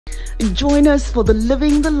Join us for the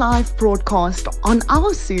Living the Life broadcast on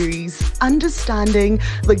our series, Understanding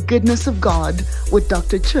the Goodness of God with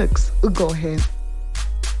Dr. Chucks Ugoihe.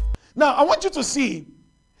 Now, I want you to see,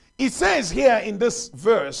 it says here in this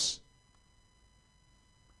verse,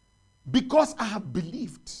 because I have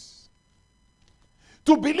believed.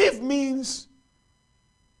 To believe means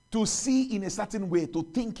to see in a certain way, to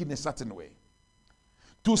think in a certain way,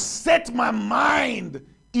 to set my mind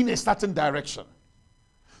in a certain direction.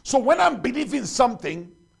 So when I'm believing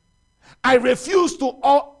something, I refuse to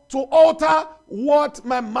alter what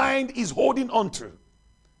my mind is holding on to.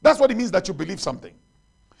 That's what it means that you believe something.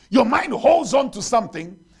 Your mind holds on to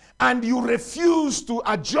something and you refuse to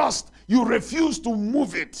adjust, you refuse to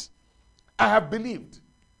move it. I have believed.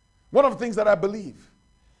 One of the things that I believe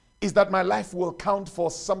is that my life will count for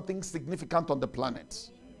something significant on the planet.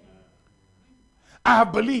 I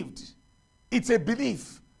have believed. It's a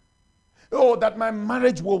belief. Oh, that my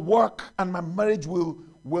marriage will work and my marriage will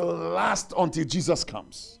last until Jesus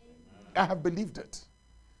comes. I have believed it.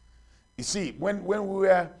 You see, when we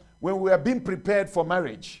were being prepared for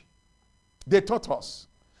marriage, they taught us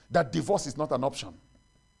that divorce is not an option.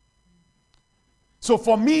 So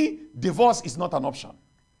for me, divorce is not an option.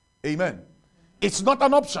 Amen. It's not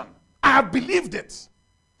an option. I have believed it.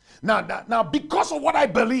 Now, because of what I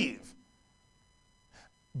believe,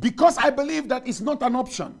 because I believe that it's not an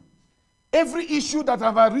option, every issue that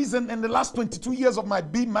have arisen in the last 22 years of my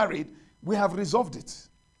being married, we have resolved it.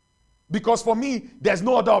 Because for me, there's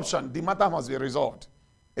no other option. The matter must be resolved.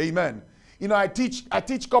 Amen. You know, I teach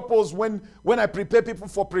couples when I prepare people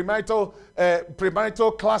for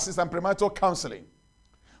premarital classes and premarital counseling.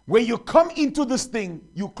 When you come into this thing,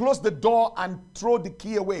 you close the door and throw the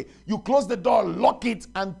key away. You close the door, lock it,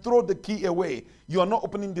 and throw the key away. You are not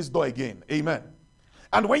opening this door again. Amen.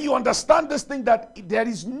 And when you understand this thing, that there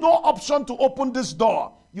is no option to open this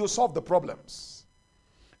door, you solve the problems.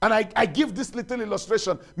 And I give this little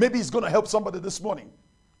illustration. Maybe it's going to help somebody this morning.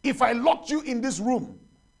 If I locked you in this room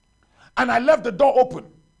and I left the door open,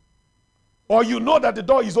 or you know that the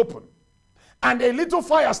door is open, and a little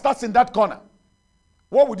fire starts in that corner,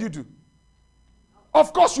 what would you do?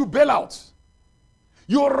 Of course, you bail out.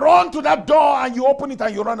 You run to that door and you open it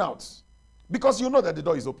and you run out, because you know that the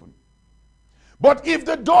door is open. But if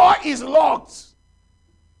the door is locked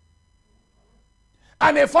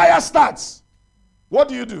and a fire starts, what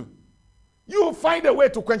do? You find a way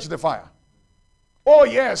to quench the fire. Oh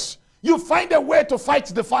yes, you find a way to fight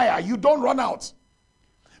the fire. You don't run out.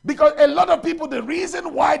 Because a lot of people, the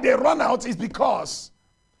reason why they run out is because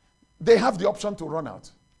they have the option to run out.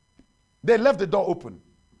 They left the door open.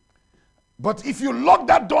 But if you lock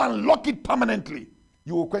that door and lock it permanently,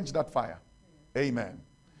 you will quench that fire. Amen.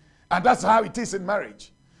 And that's how it is in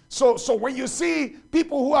marriage. So when you see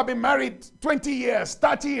people who have been married 20 years,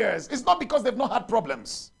 30 years, it's not because they've not had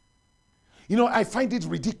problems. You know, I find it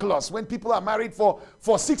ridiculous when people are married for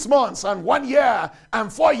 6 months and 1 year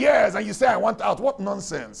and 4 years and you say, I want out. What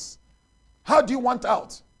nonsense. How do you want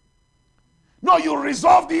out? No, you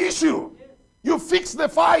resolve the issue. You fix the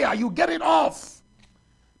fire. You get it off.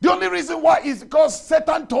 The only reason why is because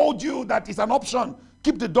Satan told you that it's an option.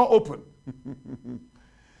 Keep the door open.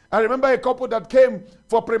 I remember a couple that came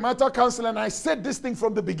for premarital counseling, and I said this thing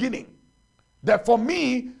from the beginning, that for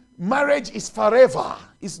me, marriage is forever.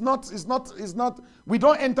 It's not, we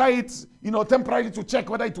don't enter it, you know, temporarily to check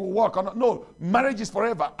whether it will work or not. No, marriage is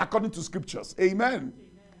forever according to scriptures. Amen. Amen.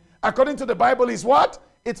 According to the Bible is what?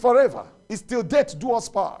 It's forever. It's till death do us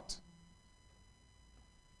part.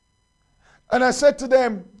 And I said to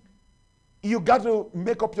them, you got to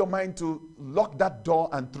make up your mind to lock that door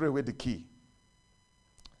and throw away the key.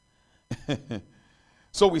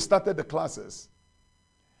 So we started the classes.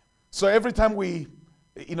 So every time we,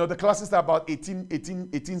 you know, the classes are about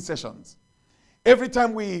 18 sessions. Every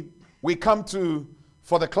time we come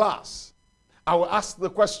for the class, I will ask the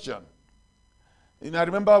question. And I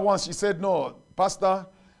remember once she said, no, Pastor,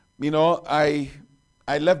 you know, I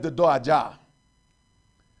left the door ajar.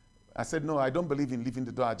 I said, no, I don't believe in leaving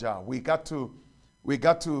the door ajar. We got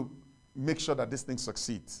to make sure that this thing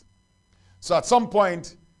succeeds. So at some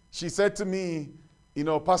point, she said to me, you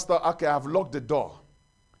know, Pastor, okay, I've locked the door,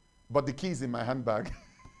 but the key is in my handbag.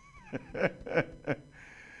 I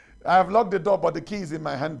have locked the door, but the key is in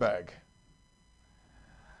my handbag.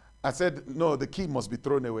 I said, no, the key must be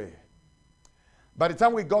thrown away. By the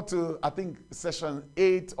time we got to, I think, session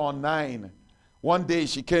 8 or 9, one day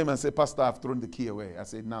she came and said, Pastor, I've thrown the key away. I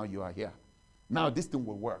said, now you are here. Now this thing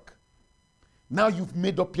will work. Now you've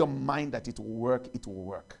made up your mind that it will work, it will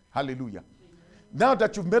work. Hallelujah. Now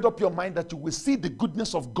that you've made up your mind that you will see the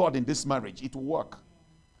goodness of God in this marriage, it will work.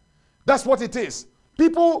 That's what it is.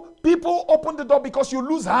 People open the door because you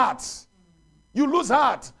lose heart. You lose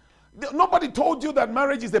heart. Nobody told you that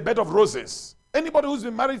marriage is a bed of roses. Anybody who's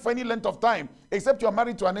been married for any length of time, except you're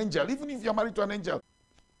married to an angel, even if you're married to an angel,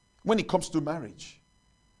 when it comes to marriage.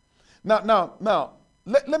 Now,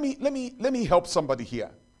 let me help somebody here.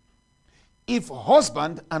 If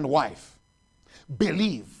husband and wife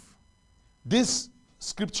believe this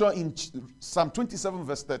scripture in Psalm 27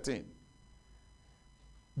 verse 13,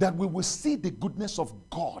 that we will see the goodness of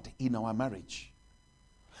God in our marriage,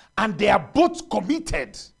 and they are both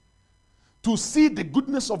committed to see the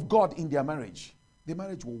goodness of God in their marriage, the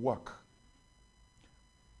marriage will work.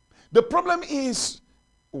 The problem is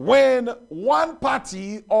when one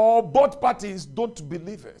party or both parties don't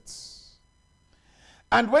believe it.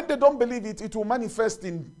 And when they don't believe it, it will manifest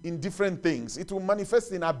in different things. It will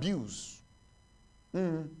manifest in abuse.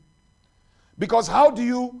 Because how do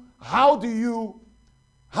you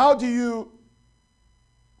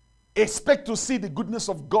expect to see the goodness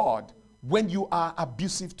of God when you are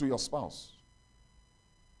abusive to your spouse?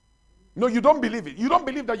 No, you don't believe it. You don't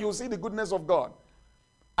believe that you will see the goodness of God.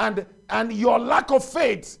 And your lack of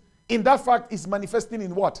faith in that fact is manifesting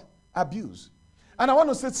in what? Abuse. And I want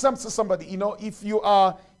to say something to somebody, if you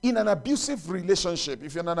are in an abusive relationship,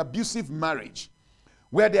 if you're in an abusive marriage,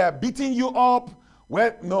 where they are beating you up,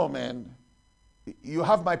 no, man, you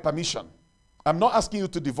have my permission. I'm not asking you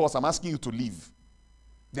to divorce, I'm asking you to leave.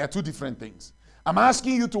 They are two different things. I'm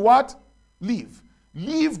asking you to what? Leave.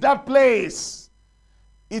 Leave that place.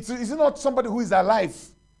 It's not somebody who is alive.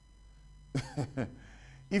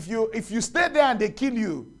 If you stay there and they kill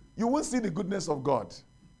you, you won't see the goodness of God.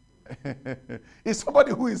 It's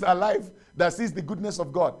somebody who is alive that sees the goodness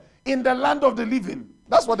of God. In the land of the living.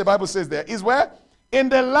 That's what the Bible says there. Is where? In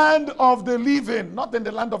the land of the living, not in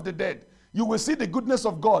the land of the dead. You will see the goodness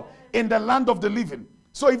of God in the land of the living.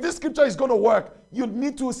 So if this scripture is going to work, you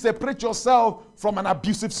need to separate yourself from an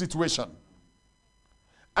abusive situation.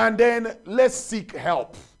 And then let's seek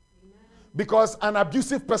help. Because an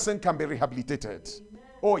abusive person can be rehabilitated.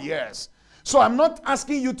 Oh, yes. So I'm not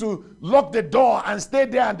asking you to lock the door and stay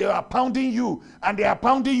there and they are pounding you and they are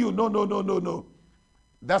pounding you. No.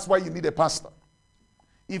 That's why you need a pastor.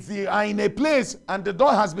 If you are in a place and the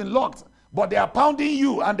door has been locked, but they are pounding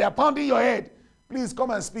you and they are pounding your head, please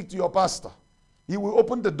come and speak to your pastor. He will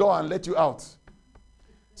open the door and let you out.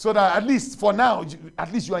 So that at least for now,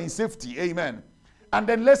 at least you are in safety. Amen. And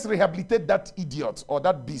then let's rehabilitate that idiot or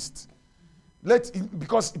that beast.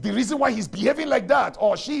 Because the reason why he's behaving like that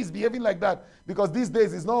or she is behaving like that, because these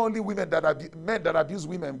days it's not only men that abuse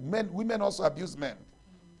women, women also abuse men.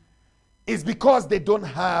 It's because they don't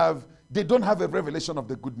have a revelation of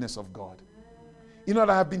the goodness of God. You know,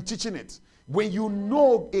 I have been teaching it. When you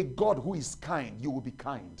know a God who is kind, you will be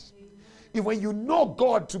kind. When you know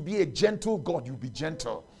God to be a gentle God, you'll be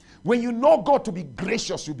gentle. When you know God to be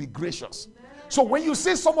gracious, you'll be gracious. So when you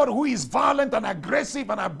see someone who is violent and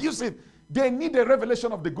aggressive and abusive, they need a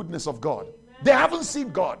revelation of the goodness of God. They haven't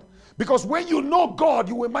seen God. Because when you know God,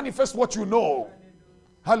 you will manifest what you know.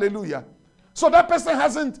 Hallelujah. So that person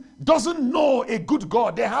doesn't know a good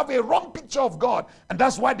God. They have a wrong picture of God. And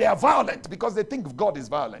that's why they are violent, because they think God is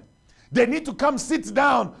violent. They need to come sit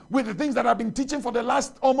down with the things that I've been teaching for the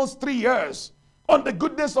last almost 3 years on the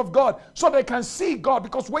goodness of God, so they can see God.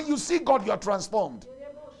 Because when you see God, you are transformed.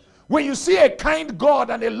 When you see a kind God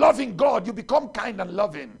and a loving God, you become kind and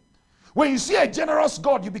loving. When you see a generous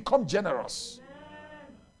God, you become generous.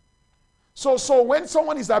 So when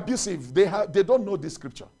someone is abusive, they don't know this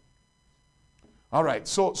scripture. All right,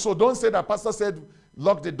 so don't say that pastor said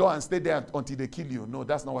lock the door and stay there until they kill you. No,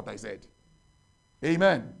 that's not what I said.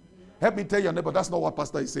 Amen. Help me tell your neighbor, that's not what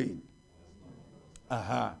pastor is saying.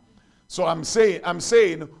 So I'm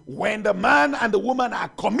saying when the man and the woman are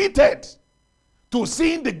committed to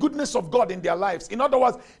seeing the goodness of God in their lives, in other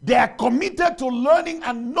words, they are committed to learning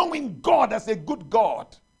and knowing God as a good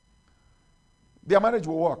God, their marriage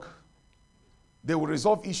will work. They will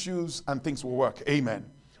resolve issues and things will work. Amen.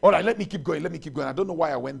 All right, let me keep going. I don't know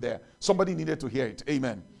why I went there. Somebody needed to hear it.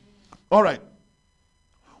 Amen. All right.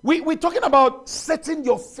 We're talking about setting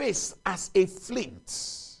your face as a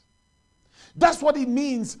flint. That's what it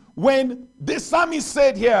means when the psalmist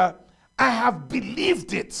said here, I have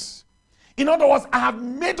believed it. In other words, I have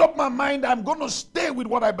made up my mind I'm going to stay with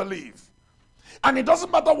what I believe. And it doesn't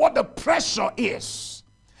matter what the pressure is.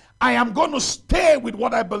 I am going to stay with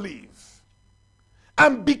what I believe.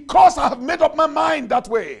 And because I have made up my mind that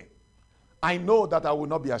way, I know that I will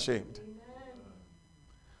not be ashamed. Amen.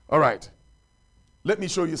 All right. Let me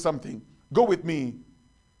show you something. Go with me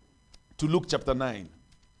to Luke chapter 9.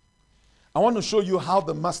 I want to show you how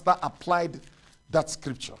the master applied that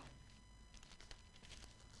scripture.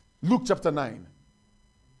 Luke chapter 9,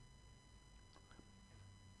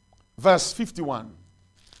 verse 51.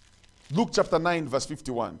 Luke chapter 9, verse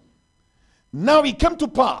 51. Now it came to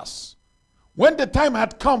pass, when the time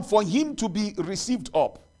had come for him to be received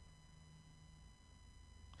up,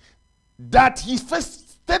 that he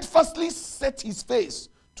first steadfastly set his face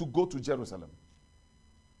to go to Jerusalem.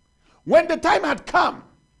 When the time had come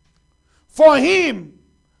for him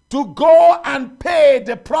to go and pay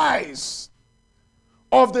the price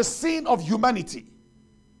of the sin of humanity.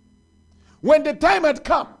 When the time had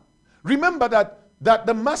come, remember that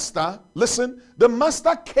the master, listen, the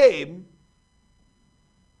master came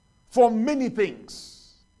for many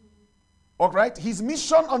things. All right? His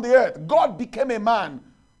mission on the earth, God became a man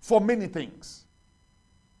for many things.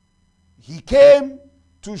 He came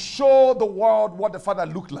to show the world what the Father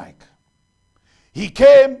looked like. He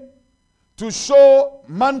came to show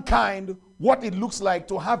mankind what it looks like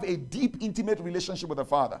to have a deep, intimate relationship with the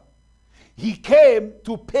Father. He came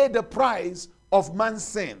to pay the price of man's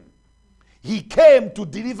sin. He came to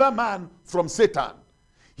deliver man from Satan.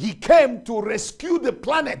 He came to rescue the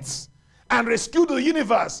planets and rescue the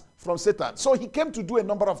universe from Satan. So he came to do a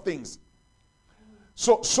number of things.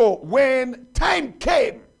 So when time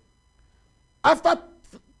came, after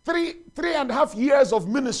three and a half years of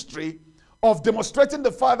ministry, of demonstrating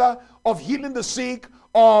the Father, of healing the sick,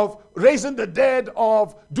 of raising the dead,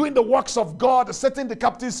 of doing the works of God, setting the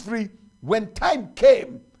captives free, when time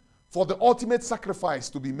came for the ultimate sacrifice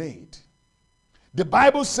to be made, the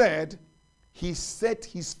Bible said he set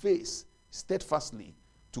his face steadfastly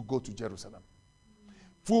to go to Jerusalem.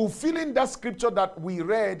 Fulfilling that scripture that we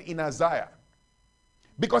read in Isaiah.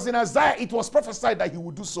 Because in Isaiah it was prophesied that he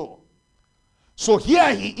would do so. So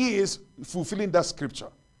here he is fulfilling that scripture.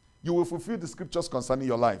 You will fulfill the scriptures concerning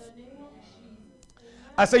your life.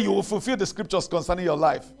 I say you will fulfill the scriptures concerning your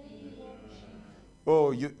life.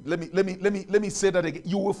 Oh, let me say that again.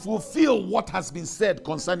 You will fulfill what has been said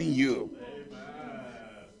concerning you.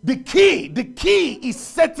 The key is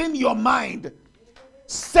setting your mind.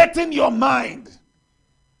 Setting your mind.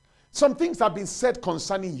 Some things have been said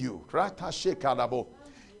concerning you.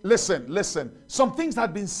 Listen. Some things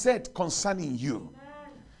have been said concerning you.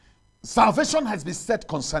 Salvation has been said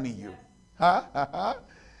concerning you.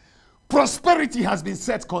 Prosperity has been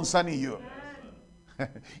said concerning you.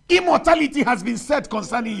 Immortality has been said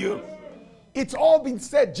concerning you. It's all been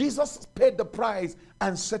said. Jesus paid the price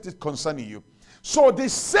and set it concerning you. So the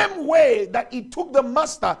same way that it took the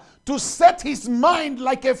master to set his mind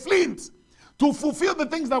like a flint to fulfill the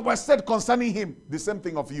things that were said concerning him, the same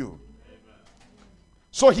thing of you.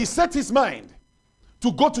 So he set his mind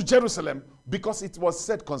to go to Jerusalem because it was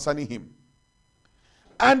said concerning him.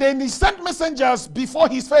 And then he sent messengers before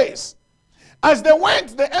his face. As they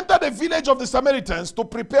went, they entered the village of the Samaritans to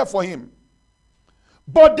prepare for him.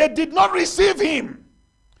 But they did not receive him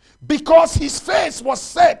because his face was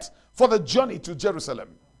set for the journey to Jerusalem.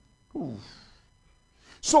 Ooh.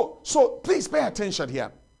 So please pay attention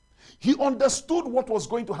here. He understood what was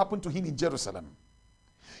going to happen to him in Jerusalem.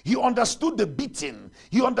 He understood the beating.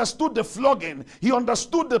 He understood the flogging. He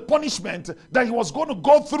understood the punishment that he was going to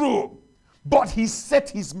go through. But he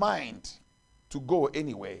set his mind to go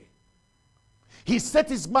anyway. He set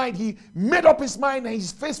his mind. He made up his mind, and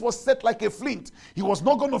his face was set like a flint. He was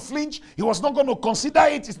not going to flinch. He was not going to consider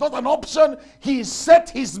it. It's not an option. He set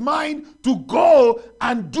his mind to go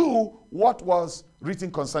and do what was written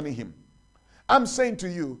concerning him. I'm saying to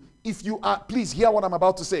you, if you are, please hear what I'm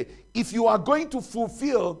about to say. If you are going to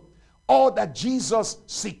fulfill all that Jesus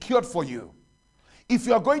secured for you, if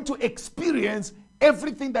you are going to experience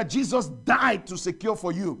everything that Jesus died to secure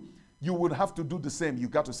for you, you would have to do the same. You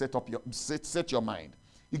got to set your mind.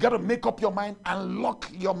 You got to make up your mind and lock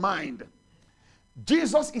your mind.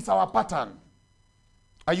 Jesus is our pattern.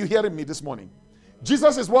 Are you hearing me this morning?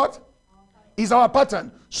 Jesus is what? Is our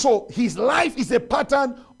pattern. So his life is a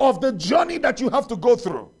pattern of the journey that you have to go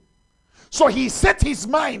through. So he set his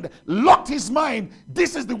mind, locked his mind.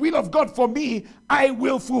 This is the will of God for me. I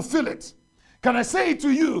will fulfill it. Can I say it to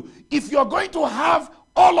you? If you're going to have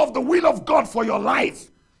all of the will of God for your life,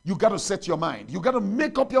 you got to set your mind. You got to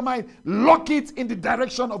make up your mind. Lock it in the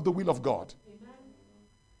direction of the will of God. Amen.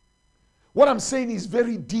 What I'm saying is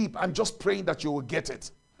very deep. I'm just praying that you will get it.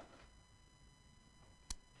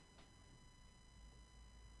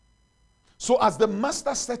 So as the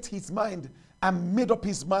master set his mind and made up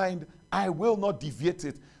his mind, I will not deviate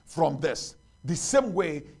it from this. The same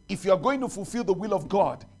way, if you are going to fulfill the will of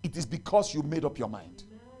God, it is because you made up your mind.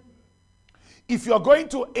 Amen. If you are going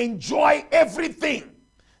to enjoy everything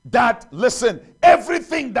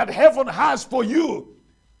everything that heaven has for you,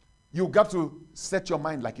 you got to set your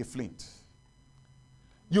mind like a flint.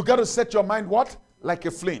 You got to set your mind what? Like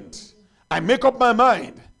a flint. I make up my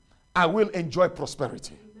mind, I will enjoy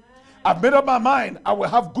prosperity. I've made up my mind, I will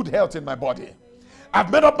have good health in my body. I've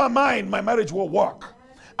made up my mind, my marriage will work.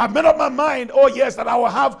 I've made up my mind, oh yes, that I will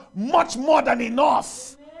have much more than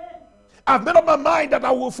enough. I've made up my mind that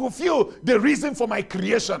I will fulfill the reason for my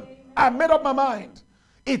creation. I've made up my mind.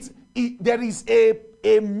 There is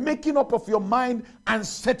a making up of your mind and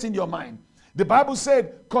setting your mind. The Bible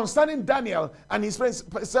said concerning Daniel and his friends,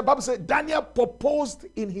 the Bible said Daniel proposed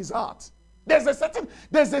in his heart. There's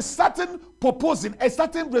a certain proposing, a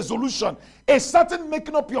certain resolution, a certain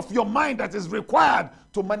making up of your mind that is required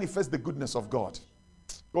to manifest the goodness of God.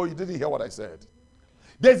 Oh, you didn't hear what I said.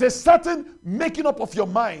 There's a certain making up of your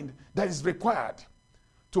mind that is required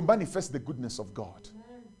to manifest the goodness of God.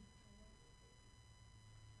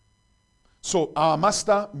 So our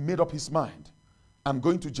master made up his mind. I'm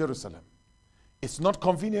going to Jerusalem. It's not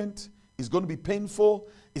convenient. It's going to be painful.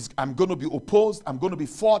 I'm going to be opposed. I'm going to be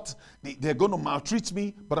fought. They're going to maltreat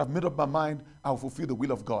me. But I've made up my mind. I'll fulfill the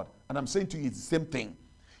will of God. And I'm saying to you, it's the same thing.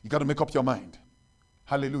 You got to make up your mind.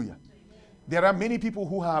 Hallelujah. There are many people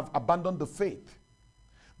who have abandoned the faith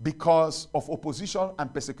because of opposition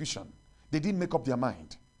and persecution. They didn't make up their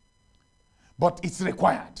mind. But it's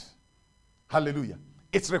required. Hallelujah.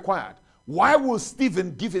 It's required. Why will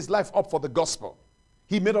Stephen give his life up for the gospel?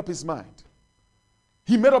 He made up his mind.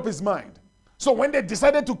 He made up his mind. So when they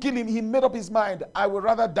decided to kill him, he made up his mind, I would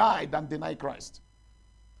rather die than deny Christ.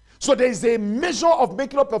 So there is a measure of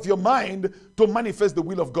making up of your mind to manifest the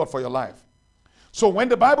will of God for your life. So when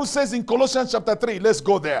the Bible says in Colossians chapter 3, let's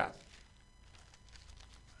go there.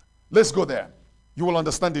 Let's go there. You will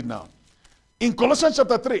understand it now. In Colossians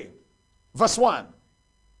chapter 3, verse 1,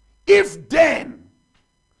 if then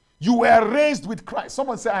you were raised with Christ.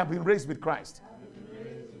 Someone say, I have been raised with Christ.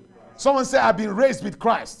 Someone say, I've been raised with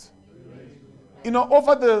Christ. You know,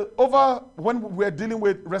 over when we're dealing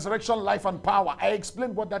with resurrection, life, and power, I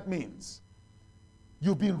explained what that means.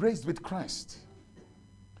 You've been raised with Christ.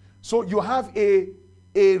 So you have a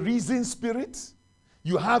risen spirit,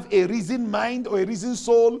 you have a risen mind or a risen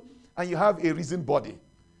soul, and you have a risen body.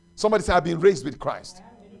 Somebody say, I've been raised with Christ.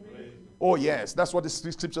 Oh yes, that's what the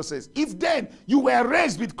scripture says. If then you were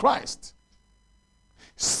raised with Christ,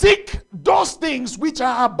 seek those things which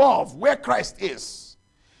are above, where Christ is,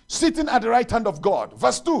 sitting at the right hand of God.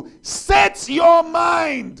 Verse 2, set your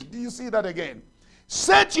mind. Do you see that again?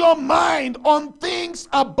 Set your mind on things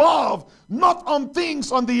above, not on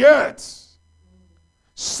things on the earth.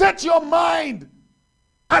 Set your mind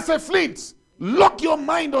as a flint. Lock your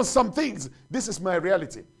mind on some things. This is my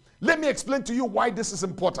reality. Let me explain to you why this is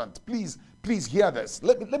important. Please hear this.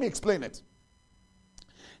 Let me explain it.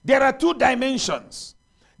 There are two dimensions.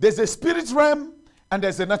 There's a spirit realm and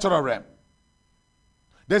there's a natural realm.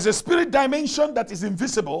 There's a spirit dimension that is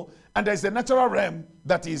invisible and there's a natural realm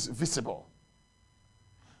that is visible.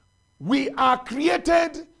 We are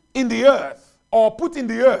created in the earth or put in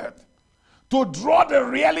the earth to draw the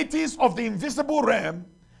realities of the invisible realm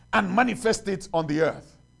and manifest it on the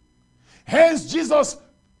earth. Hence Jesus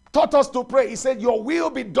taught us to pray. He said, your will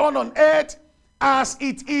be done on earth as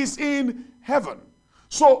it is in heaven.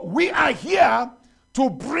 So we are here to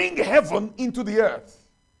bring heaven into the earth.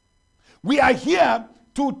 We are here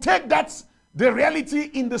to take the reality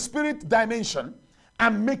in the spirit dimension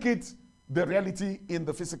and make it the reality in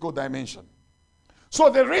the physical dimension. So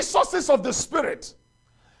the resources of the spirit,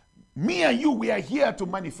 me and you, we are here to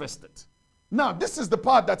manifest it. Now, this is the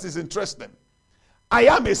part that is interesting. I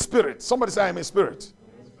am a spirit. Somebody say I am a spirit.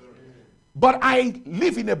 But I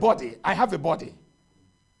live in a body. I have a body.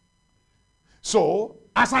 So,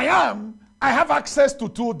 as I am, I have access to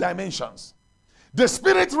two dimensions. The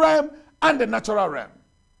spirit realm and the natural realm.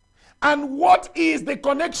 And what is the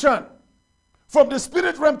connection from the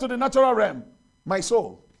spirit realm to the natural realm? My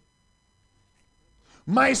soul.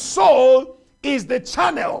 My soul is the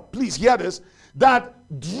channel, please hear this, that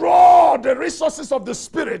draw the resources of the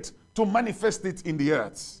spirit to manifest it in the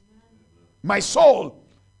earth. My soul.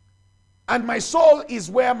 And my soul is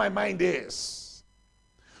where my mind is.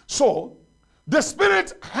 So, the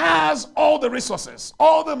spirit has all the resources,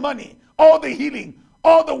 all the money, all the healing,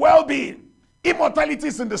 all the well-being. Immortality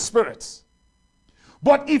is in the spirit.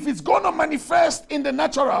 But if it's going to manifest in the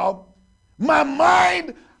natural, my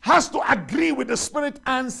mind has to agree with the spirit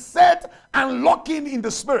and set and lock in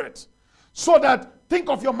the spirit. So that, think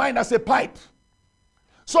of your mind as a pipe.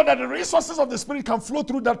 So that the resources of the spirit can flow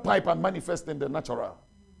through that pipe and manifest in the natural.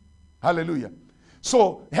 Hallelujah.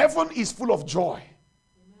 So heaven is full of joy.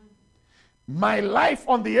 My life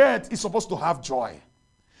on the earth is supposed to have joy.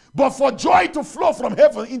 But for joy to flow from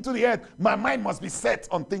heaven into the earth, my mind must be set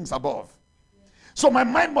on things above. So my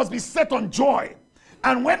mind must be set on joy.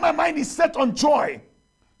 And when my mind is set on joy,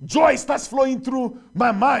 joy starts flowing through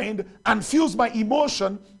my mind and fuels my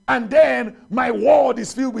emotion. And then my world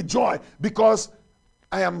is filled with joy because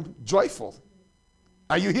I am joyful.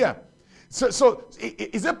 Are you here? So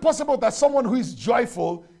is it possible that someone who is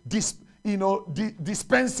joyful dispenses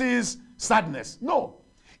sadness? No.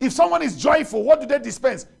 If someone is joyful, what do they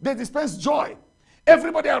dispense? They dispense joy.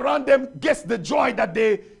 Everybody around them gets the joy that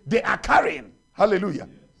they are carrying. Hallelujah.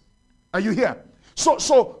 Are you here?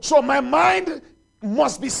 So my mind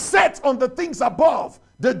must be set on the things above,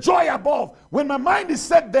 the joy above. When my mind is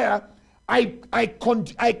set there, I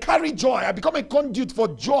carry joy. I become a conduit for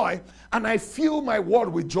joy, and I fill my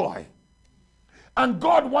world with joy. And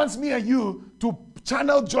God wants me and you to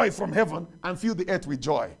channel joy from heaven and fill the earth with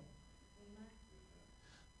joy.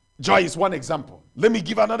 Joy is one example. Let me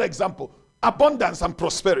give another example. Abundance and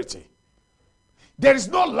prosperity. There is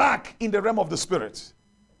no lack in the realm of the spirit.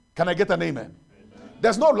 Can I get an amen?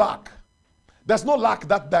 There's no lack. There's no lack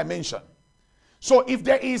that dimension. So if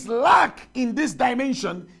there is lack in this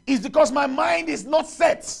dimension, it's because my mind is not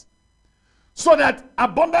set, so that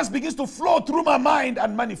abundance begins to flow through my mind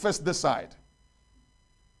and manifest this side.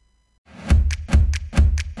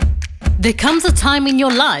 There comes a time in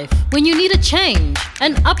your life when you need a change,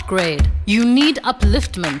 an upgrade. You need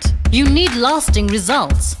upliftment. You need lasting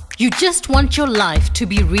results. You just want your life to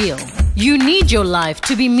be real. You need your life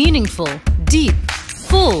to be meaningful, deep,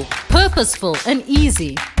 full, purposeful, and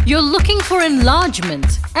easy. You're looking for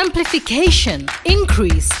enlargement, amplification,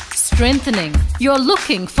 increase, strengthening. You're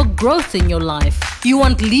looking for growth in your life. You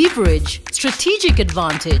want leverage, strategic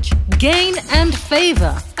advantage, gain and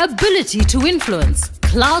favor, ability to influence,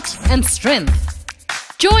 clout and strength.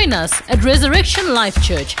 Join us at Resurrection Life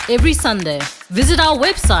Church every Sunday. Visit our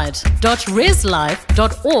website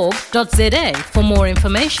 .reslife.org.za for more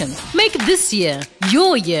information. Make this year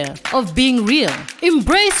your year of being real.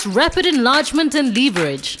 Embrace rapid enlargement and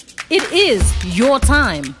leverage. It is your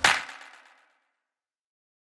time.